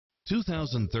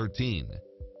2013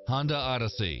 Honda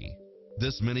Odyssey.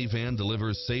 This minivan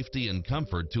delivers safety and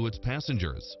comfort to its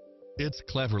passengers. It's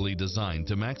cleverly designed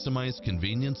to maximize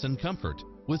convenience and comfort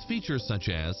with features such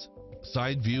as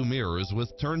side view mirrors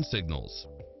with turn signals,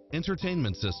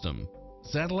 entertainment system,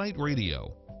 satellite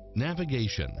radio,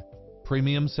 navigation,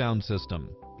 premium sound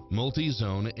system,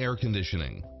 multi-zone air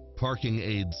conditioning, parking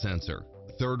aid sensor,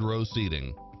 third row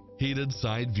seating, heated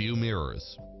side view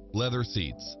mirrors, leather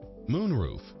seats,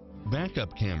 moonroof,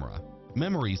 backup camera,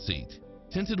 memory seat,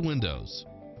 tinted windows,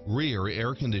 rear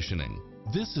air conditioning.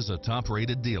 This is a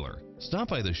top-rated dealer. Stop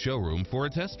by the showroom for a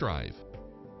test drive.